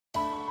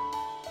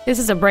This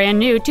is a brand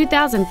new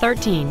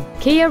 2013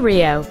 Kia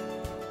Rio.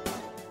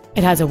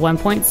 It has a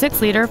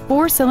 1.6-liter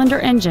four-cylinder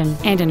engine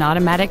and an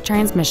automatic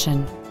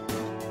transmission.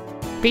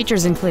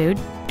 Features include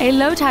a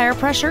low tire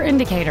pressure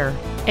indicator,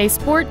 a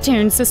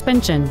sport-tuned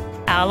suspension,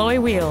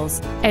 alloy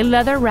wheels, a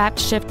leather-wrapped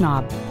shift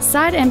knob,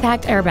 side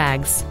impact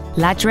airbags,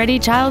 latch-ready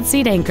child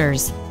seat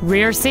anchors,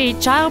 rear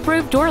seat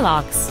child-proof door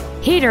locks,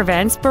 heater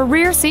vents for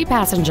rear seat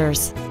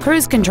passengers,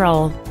 cruise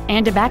control,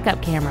 and a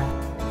backup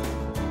camera.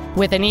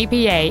 With an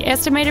EPA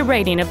estimated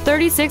rating of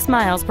 36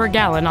 miles per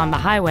gallon on the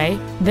highway,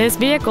 this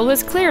vehicle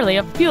is clearly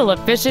a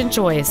fuel-efficient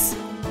choice.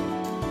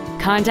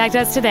 Contact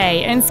us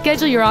today and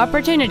schedule your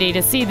opportunity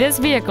to see this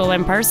vehicle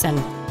in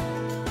person.